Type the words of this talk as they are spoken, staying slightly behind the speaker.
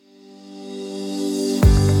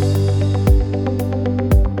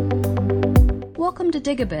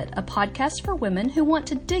Dig a Bit, a podcast for women who want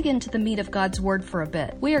to dig into the meat of God's Word for a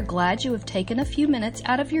bit. We are glad you have taken a few minutes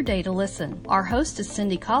out of your day to listen. Our host is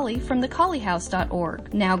Cindy Colley from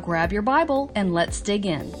thecolleyhouse.org. Now grab your Bible and let's dig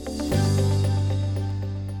in.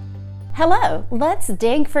 Hello, let's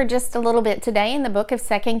dig for just a little bit today in the book of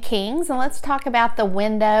 2 Kings, and let's talk about the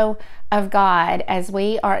window of God as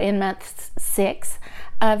we are in month 6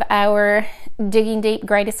 of our Digging Deep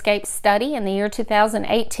Great Escape study in the year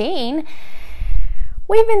 2018.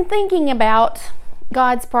 We've been thinking about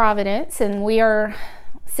God's providence, and we are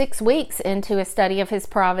 6 weeks into a study of His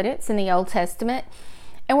providence in the Old Testament.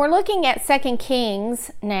 And we're looking at 2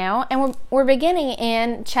 Kings now, and we're beginning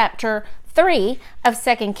in chapter 3 of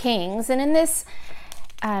 2 Kings. And in this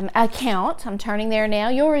account, I'm turning there now,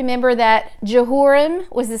 you'll remember that Jehoram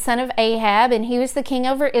was the son of Ahab, and he was the king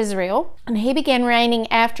over Israel. And he began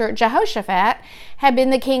reigning after Jehoshaphat had been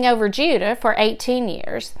the king over Judah for 18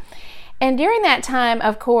 years. And during that time,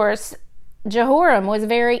 of course, Jehoram was a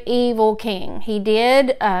very evil king. He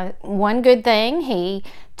did one good thing. He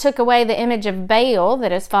took away the image of Baal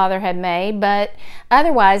that his father had made, but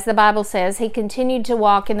otherwise the Bible says he continued to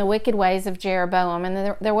walk in the wicked ways of Jeroboam,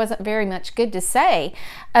 and there wasn't very much good to say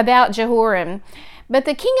about Jehoram. But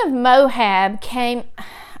the king of Moab came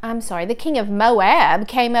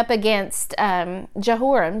up against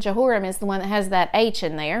Jehoram. Jehoram is the one that has that H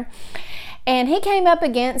in there. And he came up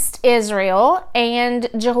against Israel, and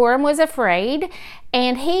Jehoram was afraid,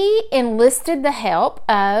 and he enlisted the help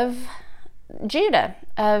of Judah,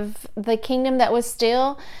 of the kingdom that was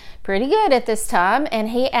still pretty good at this time, and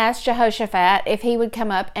he asked Jehoshaphat if he would come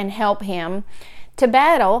up and help him to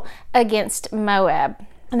battle against Moab.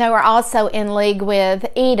 And they were also in league with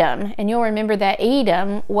Edom, and you'll remember that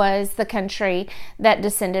Edom was the country that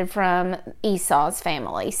descended from Esau's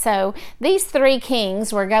family. So these 3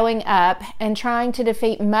 kings were going up and trying to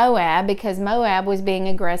defeat Moab because Moab was being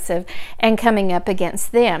aggressive and coming up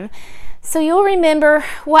against them. So you'll remember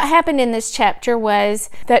what happened in this chapter was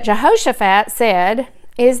that Jehoshaphat said,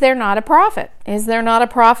 "Is there not a prophet? Is there not a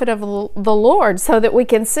prophet of the Lord, so that we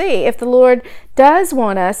can see if the Lord does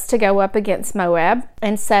want us to go up against Moab?"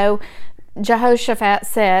 And so Jehoshaphat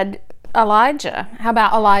said, Elijah. How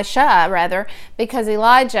about Elisha, rather? Because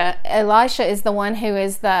Elisha is the one who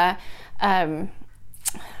is the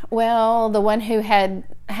one who had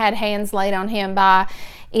hands laid on him by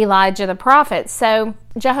Elijah the prophet. So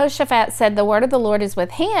Jehoshaphat said, "The word of the Lord is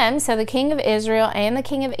with him." So the king of Israel and the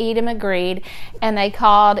king of Edom agreed, and they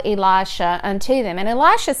called Elisha unto them. And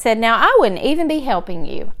Elisha said, "Now I wouldn't even be helping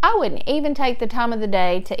you. I wouldn't even take the time of the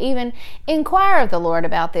day to even inquire of the Lord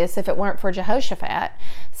about this if it weren't for Jehoshaphat."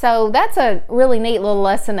 So that's a really neat little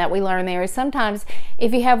lesson that we learn there, is sometimes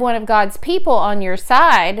if you have one of God's people on your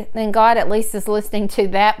side, then God at least is listening to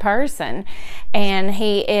that person, and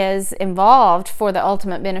He is involved for the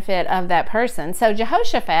ultimate benefit of that person. So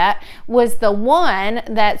Jehoshaphat was the one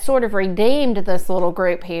that sort of redeemed this little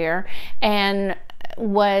group here, and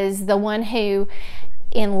was the one who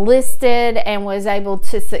enlisted and was able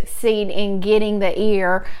to succeed in getting the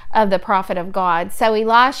ear of the prophet of God. So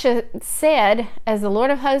Elisha said, "As the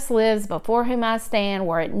Lord of hosts lives, before whom I stand,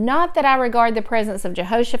 were it not that I regard the presence of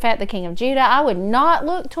Jehoshaphat the king of Judah, I would not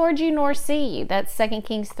look toward you nor see you." That's 2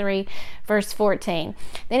 Kings 3 verse 14.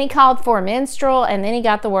 Then he called for a minstrel, and then he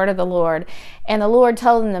got the word of the Lord. And the Lord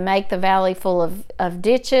told him to make the valley full of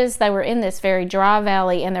ditches. They were in this very dry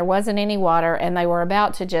valley, and there wasn't any water, and they were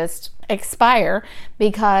about to just expire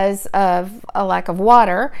because of a lack of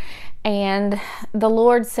water. And the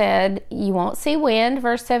Lord said, "You won't see wind,"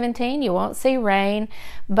 verse 17, "you won't see rain,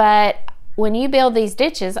 but when you build these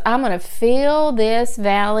ditches, I'm going to fill this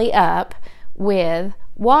valley up with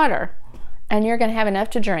water. And you're going to have enough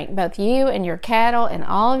to drink, both you and your cattle and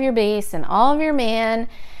all of your beasts and all of your men."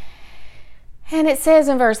 And it says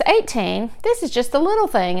in verse 18, "This is just a little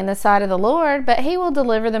thing in the sight of the Lord, but He will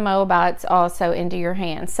deliver the Moabites also into your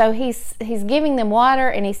hands." So he's giving them water,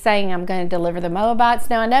 and he's saying, "I'm going to deliver the Moabites."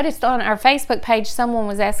 Now, I noticed on our Facebook page, someone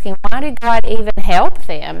was asking, why did God even help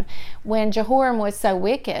them when Jehoram was so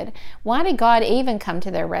wicked? Why did God even come to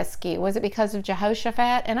their rescue? Was it because of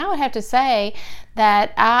Jehoshaphat? And I would have to say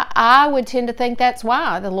that I would tend to think that's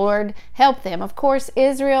why the Lord helped them. Of course,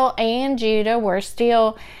 Israel and Judah were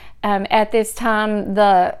still at this time,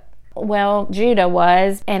 Judah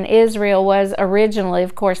was, and Israel was originally,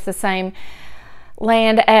 of course, the same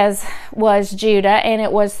land as was Judah, and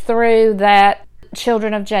it was through that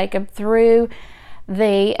children of Jacob, through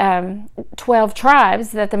the 12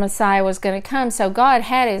 tribes, that the Messiah was going to come. So God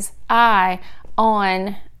had His eye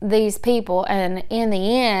on these people, and in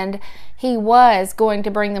the end, He was going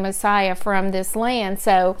to bring the Messiah from this land.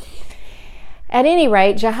 So At any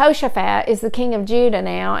rate, Jehoshaphat is the king of Judah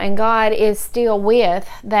now, and God is still with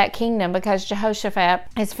that kingdom because Jehoshaphat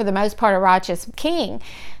is for the most part a righteous king.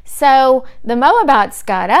 So the Moabites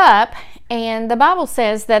got up, and the Bible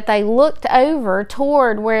says that they looked over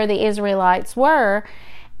toward where the Israelites were,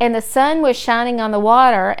 and the sun was shining on the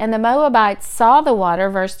water, and the Moabites saw the water,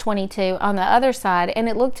 verse 22, on the other side, and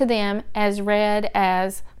it looked to them as red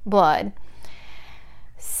as blood.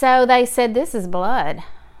 So they said, "This is blood."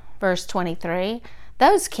 Verse 23,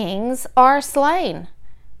 "Those kings are slain,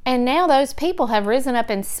 and now those people have risen up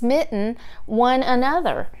and smitten one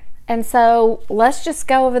another. And so let's just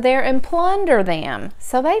go over there and plunder them."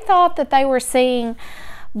 So they thought that they were seeing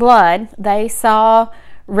blood. They saw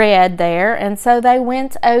red there, and so they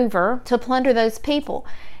went over to plunder those people.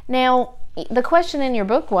 Now, the question in your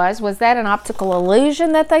book was that an optical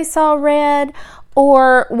illusion that they saw red,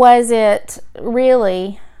 or was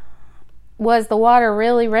the water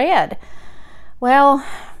really red? Well,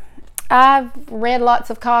 I've read lots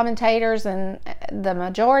of commentators, and the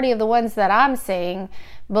majority of the ones that I'm seeing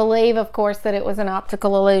believe, of course, that it was an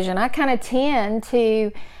optical illusion. I kind of tend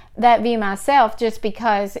to that view myself just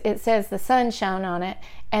because it says the sun shone on it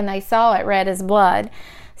and they saw it red as blood.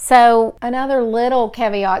 So another little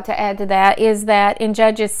caveat to add to that is that in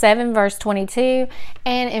Judges 7 verse 22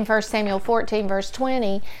 and in 1 Samuel 14 verse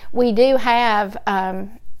 20, we do have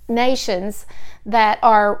nations that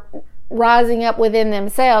are rising up within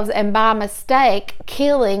themselves and by mistake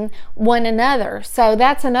killing one another. So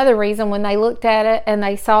that's another reason when they looked at it and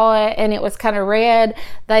they saw it and it was kind of red,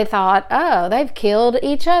 they thought, oh, they've killed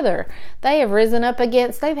each other. They have risen up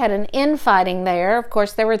against, they've had an infighting there. Of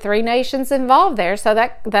course, there were 3 nations involved there, so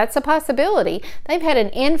that's a possibility. They've had an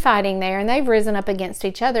infighting there and they've risen up against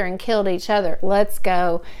each other and killed each other. Let's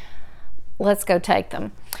go take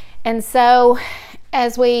them. And so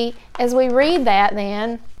as we read that,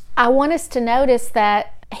 then I want us to notice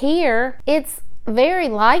that here it's very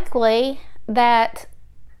likely that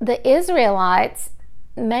the Israelites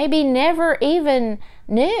maybe never even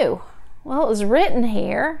knew. Well, it was written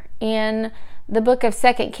here in the book of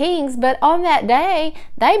 2 Kings, but on that day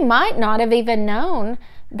they might not have even known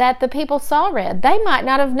that the people saw red. They might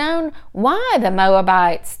not have known why the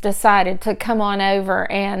Moabites decided to come on over,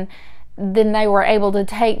 and then they were able to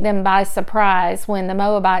take them by surprise when the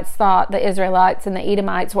Moabites thought the Israelites and the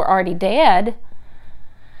Edomites were already dead.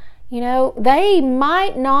 You know, they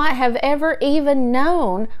might not have ever even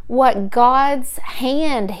known what God's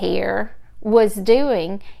hand here was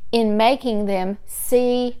doing in making them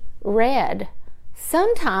see red.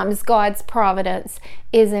 Sometimes God's providence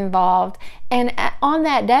is involved, and on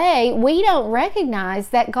that day we don't recognize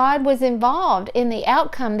that God was involved in the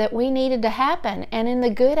outcome that we needed to happen and in the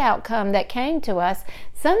good outcome that came to us.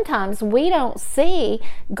 Sometimes we don't see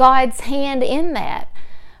God's hand in that.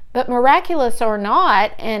 But miraculous or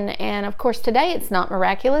not, and of course today it's not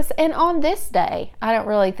miraculous, and on this day I don't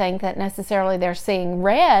really think that necessarily their seeing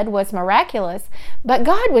red was miraculous, but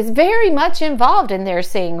God was very much involved in their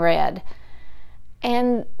seeing red.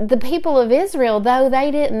 And the people of Israel, though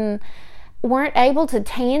they weren't able to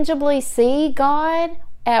tangibly see God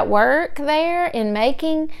at work there in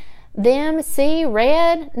making them see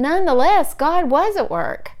red, nonetheless, God was at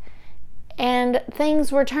work. And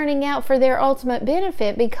things were turning out for their ultimate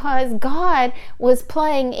benefit because God was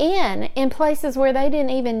playing in places where they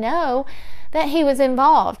didn't even know that He was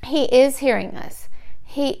involved. He is hearing us.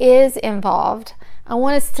 He is involved. I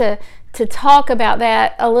want us to talk about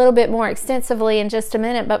that a little bit more extensively in just a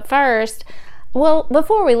minute. But first, well,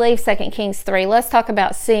 before we leave 2 Kings 3, let's talk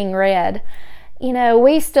about seeing red. You know,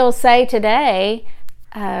 we still say today,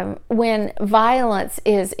 when violence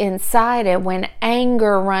is incited, when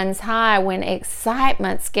anger runs high, when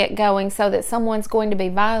excitements get going so that someone's going to be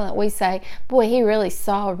violent, we say, boy, he really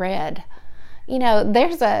saw red. You know,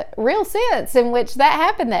 there's a real sense in which that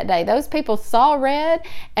happened that day. Those people saw red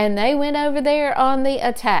and they went over there on the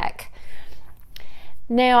attack.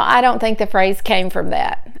 Now, I don't think the phrase came from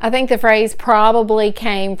that. I think the phrase probably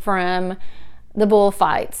came from the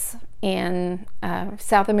bullfights in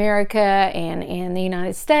South America and in the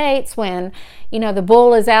United States. When, you know, the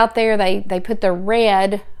bull is out there, they put the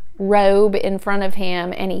red robe in front of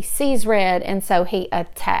him and he sees red, and so he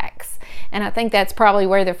attacks. And I think that's probably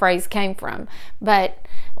where the phrase came from. But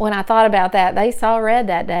when I thought about that, they saw red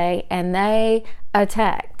that day and they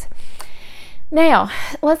attacked. Now,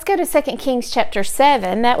 let's go to 2 Kings chapter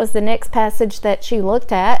 7. That was the next passage that you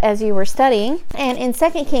looked at as you were studying. And in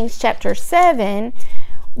 2 Kings chapter 7,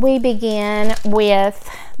 we begin with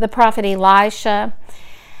the prophet Elisha.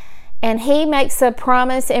 And he makes a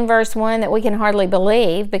promise in verse 1 that we can hardly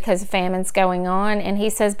believe because famine's going on. And he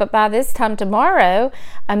says, but by this time tomorrow,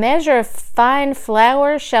 a measure of fine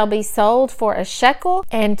flour shall be sold for a shekel,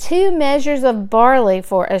 and 2 measures of barley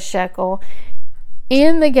for a shekel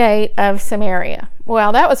in the gate of Samaria.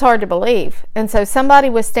 Well, that was hard to believe. And so somebody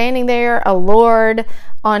was standing there, a lord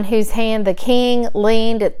on whose hand the king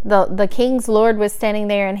leaned. The king's lord was standing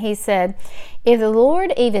there, and he said, if the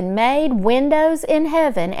Lord even made windows in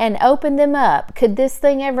heaven and opened them up, could this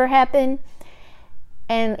thing ever happen?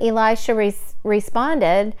 And Elisha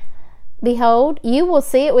responded, behold, you will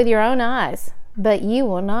see it with your own eyes, but you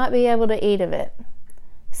will not be able to eat of it.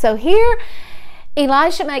 So here,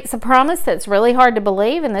 Elisha makes a promise that's really hard to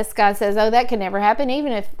believe, and this guy says, oh, that could never happen.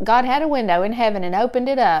 Even if God had a window in heaven and opened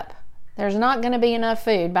it up, there's not going to be enough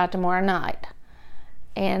food by tomorrow night.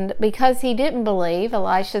 And because he didn't believe,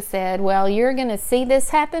 Elisha said, well, you're going to see this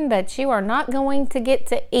happen, but you are not going to get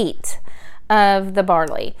to eat of the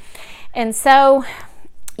barley. And so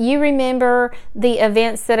you remember the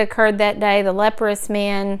events that occurred that day. The leprous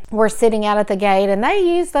men were sitting out at the gate, and they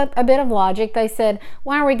used a bit of logic. They said,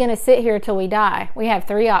 why are we going to sit here till we die? We have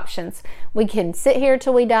 3 options. We can sit here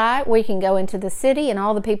till we die. We can go into the city, and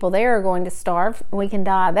all the people there are going to starve. We can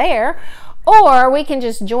die there. Or we can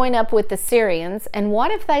just join up with the Syrians, and what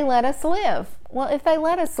if they let us live? Well, if they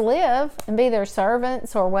let us live and be their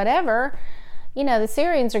servants or whatever, the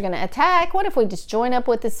Syrians are going to attack. What if we just join up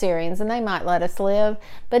with the Syrians and they might let us live?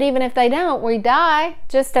 But even if they don't, we die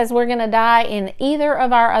just as we're going to die in either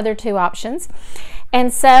of our other 2 options.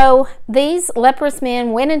 And so these leprous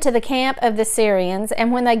men went into the camp of the Syrians,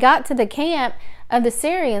 and when they got to the camp of the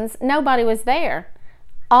Syrians, nobody was there.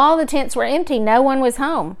 All the tents were empty. No one was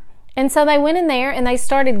home. And so they went in there and they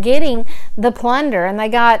started getting the plunder, and they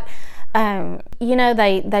got,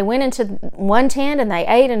 they went into one tent and they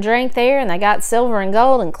ate and drank there, and they got silver and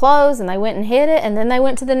gold and clothes, and they went and hid it, and then they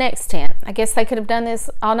went to the next tent. I guess they could have done this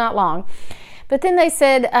all night long. But then they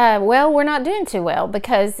said, well, we're not doing too well,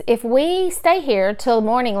 because if we stay here till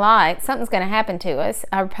morning light, something's going to happen to us.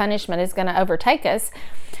 Our punishment is going to overtake us.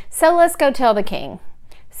 So let's go tell the king.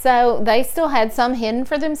 So they still had some hidden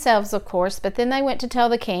for themselves, of course, but then they went to tell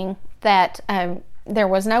the king that there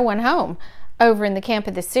was no one home over in the camp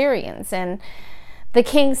of the Syrians. And the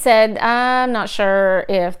king said, I'm not sure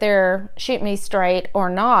if they're shooting me straight or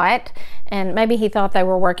not. And maybe he thought they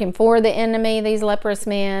were working for the enemy, these leprous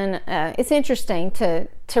men. It's interesting to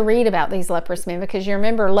read about these leprous men, because you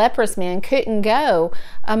remember leprous men couldn't go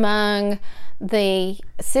among the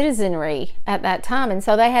citizenry at that time. And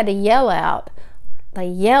so they had to yell out. They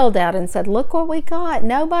yelled out and said, look what we got.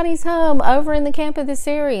 Nobody's home over in the camp of the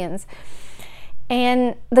Syrians.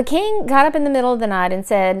 And the king got up in the middle of the night and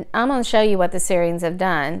said, I'm going to show you what the Syrians have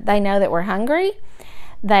done. They know that we're hungry.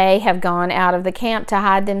 They have gone out of the camp to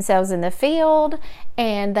hide themselves in the field,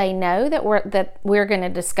 and they know that we're going to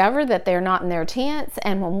discover that they're not in their tents.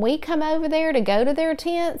 And when we come over there to go to their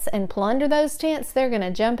tents and plunder those tents, they're going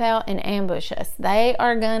to jump out and ambush us. They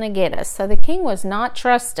are going to get us. So the king was not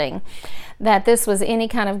trusting that this was any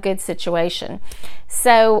kind of good situation.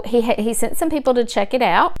 So he sent some people to check it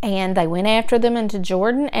out, and they went after them into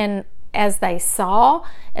Jordan. And as they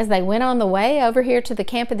went on the way over here to the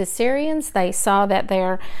camp of the Syrians, they saw that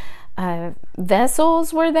their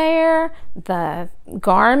vessels were there, the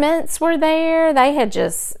garments were there. They had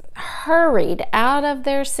just hurried out of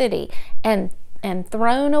their city and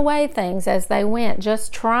thrown away things as they went,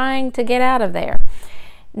 just trying to get out of there.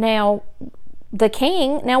 Now,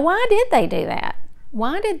 why did they do that?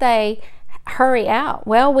 Why did they hurry out?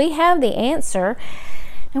 Well, we have the answer.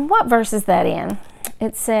 And what verse is that in?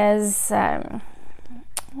 It says,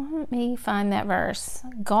 let me find that verse.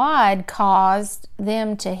 God caused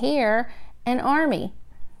them to hear an army.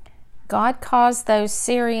 God caused those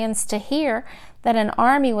Syrians to hear that an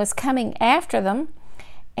army was coming after them,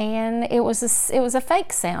 and it was a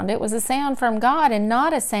fake sound. It was a sound from God and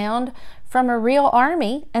not a sound from a real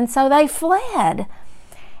army, and so they fled.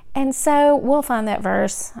 And so we'll find that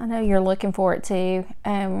verse. I know you're looking for it too.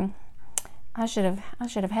 I should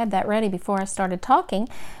have had that ready before I started talking,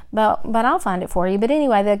 but I'll find it for you. But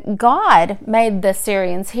anyway, God made the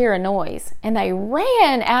Syrians hear a noise, and they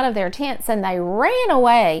ran out of their tents, and they ran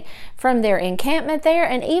away from their encampment there,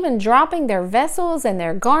 and even dropping their vessels and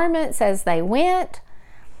their garments as they went.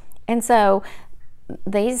 And so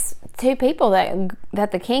these 2 people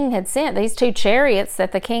that the king had sent, these 2 chariots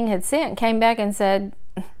that the king had sent, came back and said,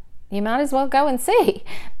 you might as well go and see,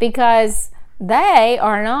 because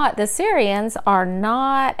the Syrians are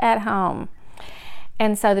not at home.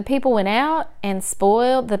 And so the people went out and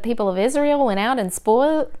spoiled, the people of Israel went out and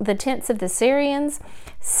spoiled the tents of the Syrians.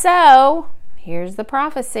 So here's the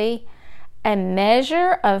prophecy. A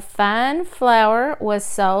measure of fine flour was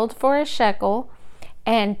sold for a shekel,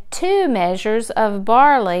 and 2 measures of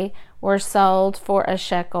barley were sold for a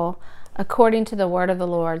shekel, according to the word of the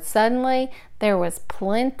Lord. Suddenly, there was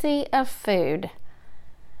plenty of food.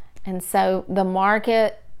 And so the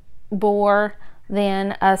market bore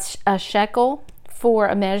then a shekel for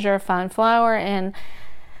a measure of fine flour and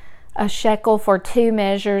a shekel for 2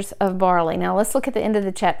 measures of barley. Now let's look at the end of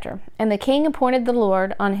the chapter. And the king appointed the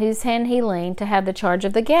Lord, on whose hand he leaned, to have the charge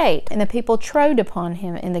of the gate. And the people trode upon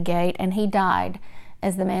him in the gate, and he died,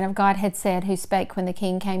 as the man of God had said, who spake when the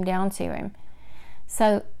king came down to him.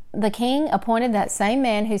 So the king appointed that same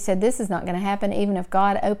man who said, this is not going to happen even if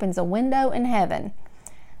God opens a window in heaven.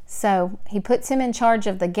 So he puts him in charge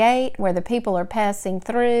of the gate where the people are passing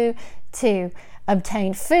through to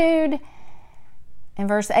obtain food. In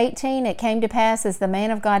verse 18, it came to pass, as the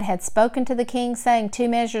man of God had spoken to the king, saying, 2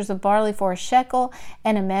 measures of barley for a shekel,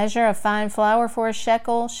 and a measure of fine flour for a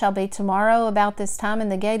shekel, shall be tomorrow about this time in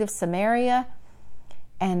the gate of Samaria.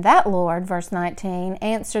 And that Lord, verse 19,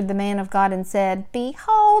 answered the man of God and said,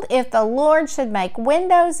 behold, if the Lord should make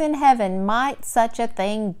windows in heaven, might such a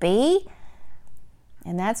thing be?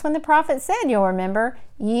 And that's when the prophet said, you'll remember,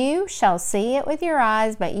 you shall see it with your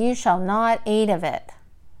eyes, but you shall not eat of it.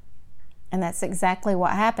 And that's exactly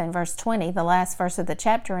what happened. Verse 20, the last verse of the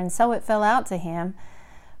chapter. And so it fell out to him,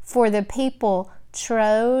 for the people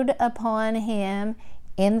trode upon him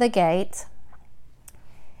in the gate,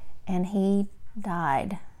 and he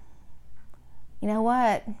died. You know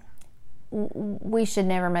what? We should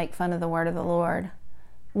never make fun of the word of the Lord.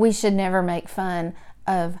 We should never make fun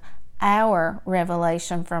of our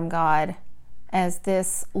revelation from God, as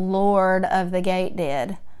this Lord of the gate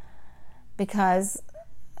did. Because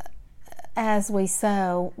as we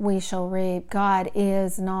sow, we shall reap. God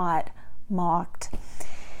is not mocked.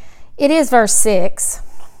 It is verse 6.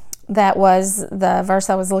 That was the verse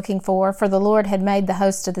I was looking for. For the Lord had made the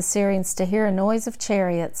host of the Syrians to hear a noise of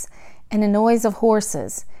chariots and a noise of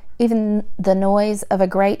horses, even the noise of a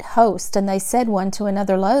great host. And they said one to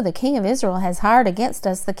another, lo, the king of Israel has hired against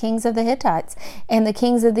us the kings of the Hittites and the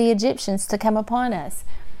kings of the Egyptians to come upon us.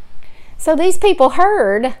 So these people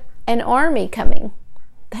heard an army coming.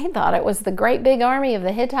 They thought it was the great big army of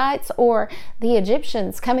the Hittites or the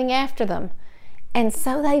Egyptians coming after them. And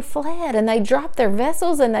so they fled, and they dropped their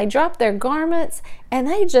vessels, and they dropped their garments, and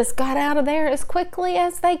they just got out of there as quickly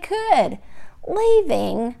as they could,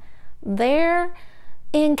 leaving their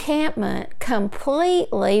encampment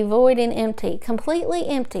completely void and empty, completely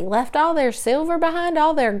empty. Left all their silver behind,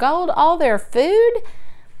 all their gold, all their food,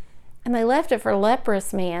 and they left it for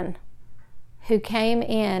leprous men who came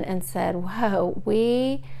in and said, whoa,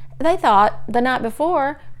 they thought the night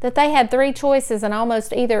before that they had 3 choices, and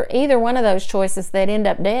almost either one of those choices they'd end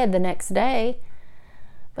up dead the next day.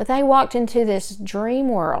 But they walked into this dream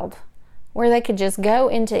world where they could just go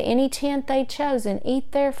into any tent they chose and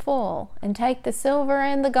eat their full and take the silver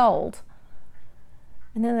and the gold.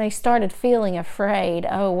 And then they started feeling afraid.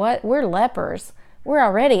 Oh, what? We're lepers. We're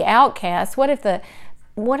already outcasts. What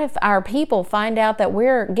if our people find out that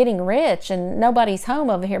we're getting rich and nobody's home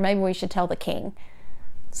over here? Maybe we should tell the king.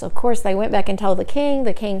 So, of course, they went back and told the king.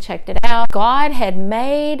 The king checked it out. God had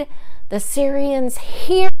made the Syrians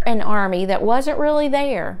hear an army that wasn't really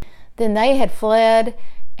there. Then they had fled,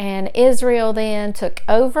 and Israel then took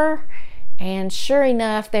over. And sure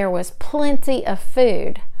enough, there was plenty of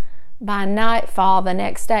food by nightfall the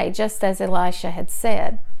next day, just as Elisha had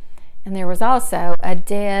said. And there was also a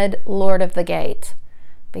dead Lord of the gate,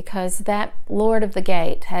 because that Lord of the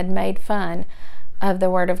gate had made fun of the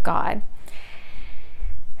word of God.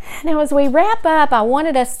 Now, as we wrap up, I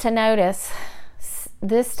wanted us to notice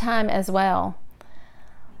this time as well.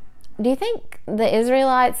 Do you think the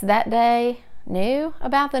Israelites that day knew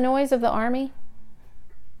about the noise of the army?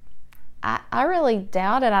 I really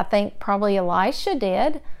doubt it. I think probably Elisha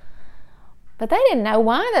did. But they didn't know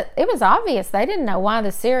why. It was obvious they didn't know why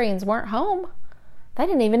the Syrians weren't home. They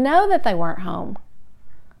didn't even know that they weren't home.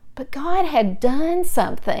 But God had done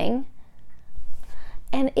something,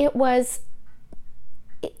 and it was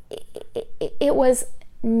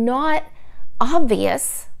not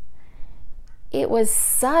obvious. It was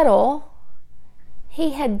subtle.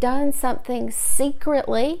 He had done something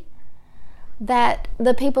secretly that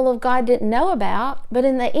the people of God didn't know about, but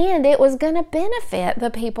in the end it was going to benefit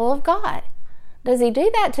the people of God. Does he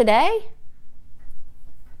do that today?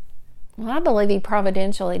 Well, I believe he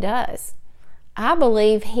providentially does. I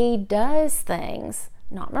believe he does things,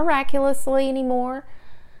 not miraculously anymore,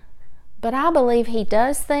 but I believe he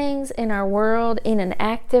does things in our world in an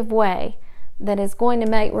active way that is going to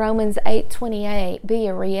make Romans 8:28 be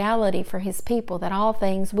a reality for his people, that all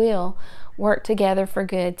things will work together for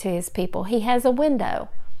good to his people. He has a window.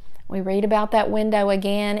 We read about that window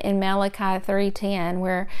again in Malachi 3:10,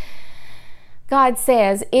 where God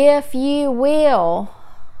says, if you will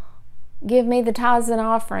give me the tithes and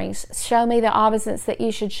offerings, show me the obeisance that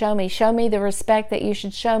you should show me the respect that you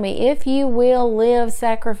should show me, if you will live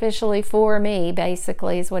sacrificially for me,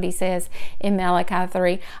 basically is what he says in Malachi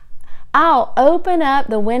 3, I'll open up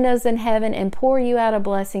the windows in heaven and pour you out a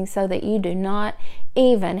blessing so that you do not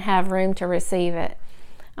even have room to receive it.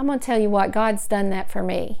 I'm going to tell you what, God's done that for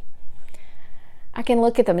me. I can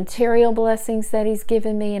look at the material blessings that he's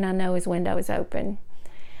given me and I know his window is open.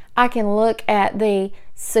 I can look at the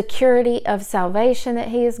security of salvation that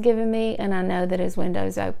he has given me and I know that his window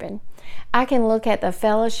is open. I can look at the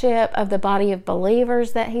fellowship of the body of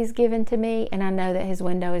believers that he's given to me and I know that his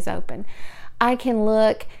window is open. I can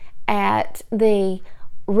look at the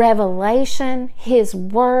revelation, his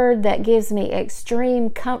word that gives me extreme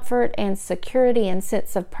comfort and security and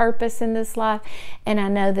sense of purpose in this life, and I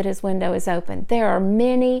know that his window is open. There are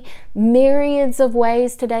many myriads of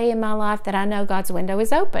ways today in my life that I know God's window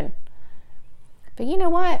is open. But you know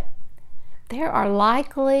what? There are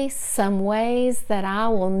likely some ways that I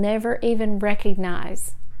will never even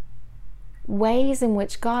recognize. Ways in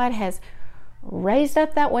which God has raised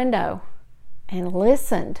up that window and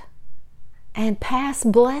listened and pass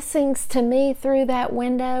blessings to me through that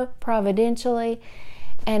window providentially,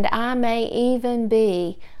 and I may even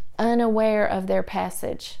be unaware of their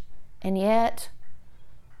passage. And yet,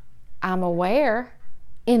 I'm aware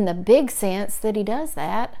in the big sense that he does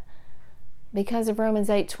that because of Romans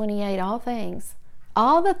 8:28,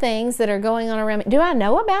 all the things that are going on around me. Do I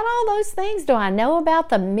know about all those things? Do I know about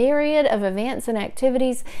the myriad of events and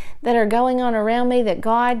activities that are going on around me that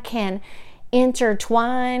God can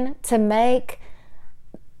intertwine to make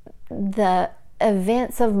the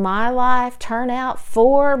events of my life turn out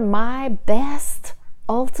for my best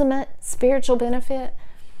ultimate spiritual benefit?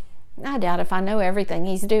 I doubt if I know everything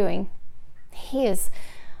he's doing. He is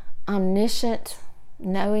omniscient,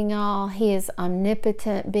 knowing all. He is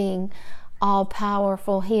omnipotent, being all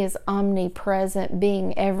powerful. He is omnipresent,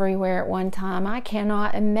 being everywhere at one time. I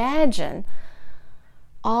cannot imagine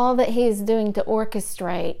all that he is doing to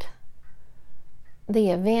orchestrate the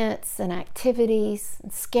events and activities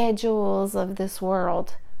and schedules of this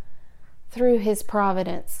world through his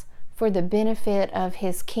providence for the benefit of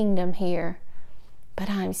his kingdom here. But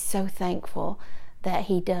I'm so thankful that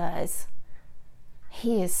he does.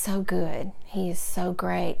 He is so good. He is so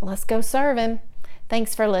great. Let's go serve him.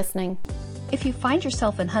 Thanks for listening. If you find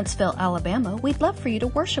yourself in Huntsville, Alabama, we'd love for you to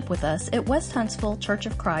worship with us at West Huntsville Church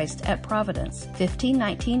of Christ at Providence,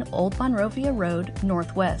 1519 Old Monrovia Road,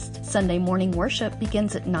 Northwest. Sunday morning worship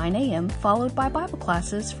begins at 9 a.m., followed by Bible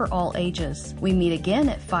classes for all ages. We meet again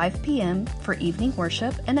at 5 p.m. for evening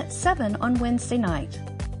worship and at 7 on Wednesday night.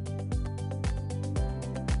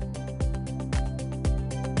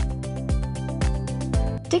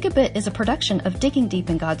 Dig a Bit is a production of Digging Deep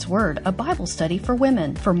in God's Word, a Bible study for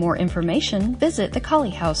women. For more information, visit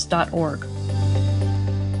thecollyhouse.org.